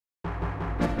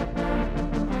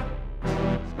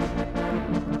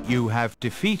You have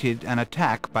defeated an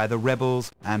attack by the rebels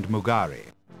and Mugari.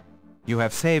 You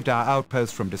have saved our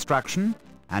outpost from destruction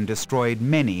and destroyed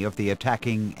many of the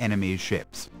attacking enemy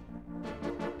ships.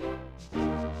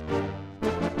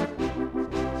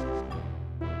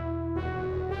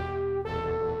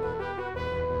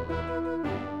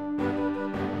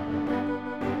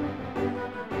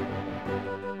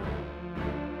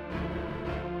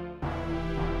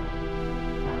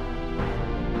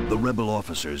 The rebel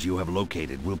officers you have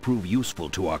located will prove useful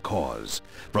to our cause.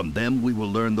 From them we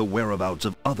will learn the whereabouts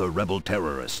of other rebel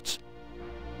terrorists.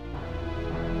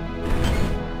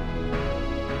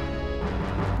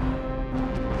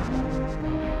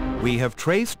 We have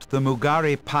traced the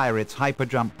Mugari pirates'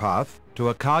 hyperjump path to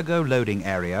a cargo loading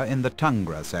area in the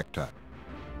Tungra sector.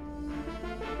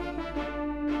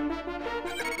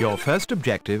 Your first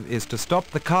objective is to stop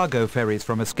the cargo ferries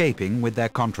from escaping with their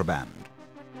contraband.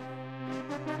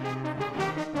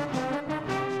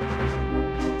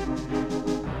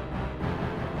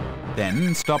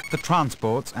 Then stop the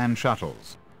transports and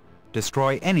shuttles.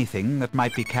 Destroy anything that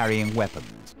might be carrying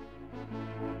weapons.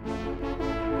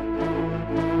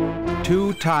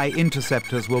 2 TIE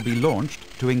interceptors will be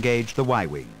launched to engage the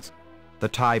Y-wings. The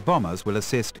TIE bombers will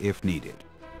assist if needed.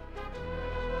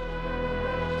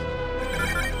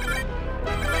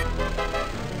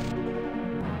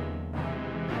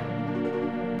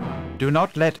 Do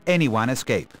not let anyone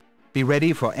escape. Be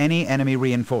ready for any enemy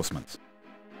reinforcements.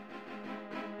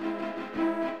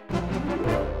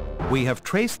 We have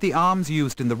traced the arms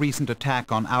used in the recent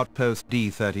attack on Outpost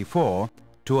D-34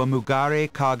 to a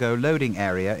Mugari cargo loading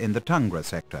area in the Tungra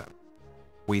sector.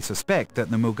 We suspect that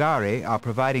the Mugari are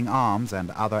providing arms and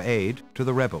other aid to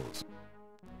the rebels.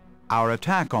 Our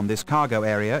attack on this cargo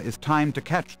area is timed to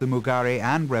catch the Mugari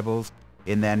and rebels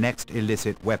in their next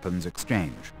illicit weapons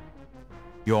exchange.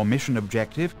 Your mission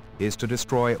objective is to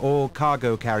destroy all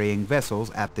cargo-carrying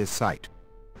vessels at this site.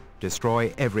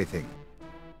 Destroy everything.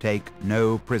 Take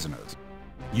no prisoners.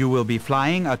 You will be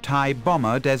flying a TIE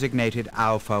bomber designated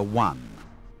Alpha 1.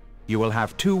 You will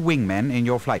have 2 wingmen in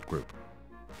your flight group.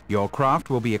 Your craft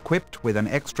will be equipped with an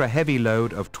extra heavy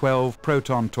load of 12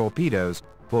 proton torpedoes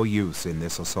for use in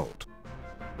this assault.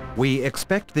 We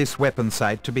expect this weapon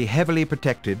site to be heavily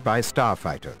protected by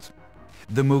starfighters.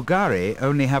 The Mugari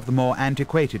only have the more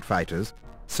antiquated fighters,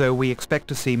 so we expect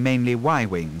to see mainly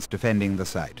Y-wings defending the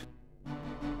site.